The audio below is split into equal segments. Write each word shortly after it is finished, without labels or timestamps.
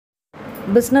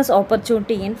business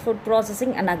opportunity in food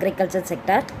processing and agriculture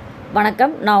sector.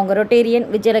 வணக்கம், நான் உங்கள் Rotarian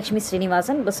Vijayalakshmi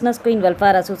Srinivasan, business queen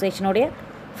welfare அசோசியேஷனுடைய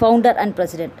founder and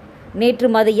president. நேற்று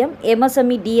மதியம்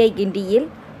MSME DI கிண்டியில்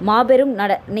மாபெரும்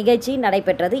நிகழ்ச்சி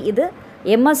நடைபெற்றது. இது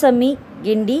MSME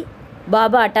Guindy,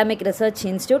 Baba atomic research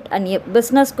institute and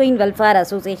business queen welfare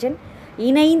association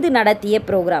இணைந்து நடத்திய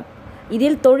ப்ரோக்ராம்.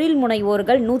 இதில் தொழில்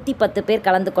முனைவோர்கள் 110 பேர்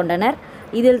கலந்து கொண்டனர்.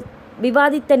 இதில்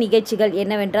விவாதித்த நிகழ்ச்சிகள்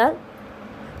என்னவென்றால்,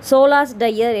 சோலார்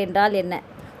ட்ரையர் என்றால் என்ன,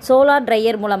 சோலார்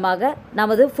ட்ரையர் மூலமாக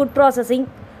நமது ஃபுட் ப்ராசஸிங்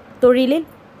தொழிலில்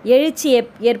எழுச்சி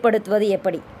ஏற்படுத்துவது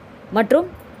எப்படி, மற்றும்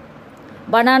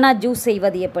பனானா ஜூஸ்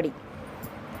செய்வது எப்படி,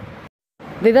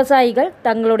 விவசாயிகள்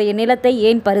தங்களுடைய நிலத்தை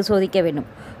ஏன் பரிசோதிக்க வேண்டும்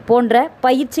போன்ற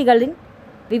பயிற்சிகளின்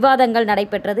விவாதங்கள்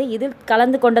நடைபெற்றது. இதில்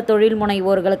கலந்து கொண்ட தொழில்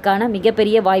முனைவோர்களுக்கான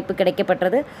மிகப்பெரிய வாய்ப்பு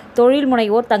கிடைக்கப்பட்டது. தொழில்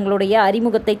முனைவோர் தங்களுடைய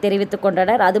அறிமுகத்தை தெரிவித்துக்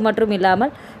கொண்டனர். அது மட்டும்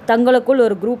இல்லாமல் தங்களுக்குள்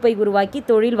ஒரு குரூப்பை உருவாக்கி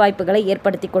தொழில் வாய்ப்புகளை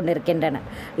ஏற்படுத்தி கொண்டிருக்கின்றனர்.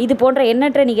 இது போன்ற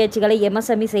எண்ணற்ற நிகழ்ச்சிகளை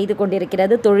MSME செய்து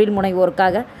கொண்டிருக்கிறது. தொழில்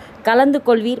முனைவோருக்காக கலந்து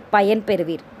கொள்வீர், பயன்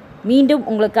பெறுவீர். மீண்டும்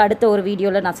உங்களுக்கு அடுத்த ஒரு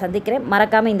வீடியோவில் நான் சந்திக்கிறேன்.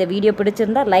 மறக்காமல் இந்த வீடியோ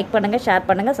பிடிச்சிருந்தால் லைக் பண்ணுங்கள், ஷேர்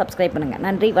பண்ணுங்கள், சப்ஸ்கிரைப் பண்ணுங்கள்.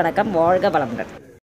 நன்றி, வணக்கம், வாழ்க வளமுடன்.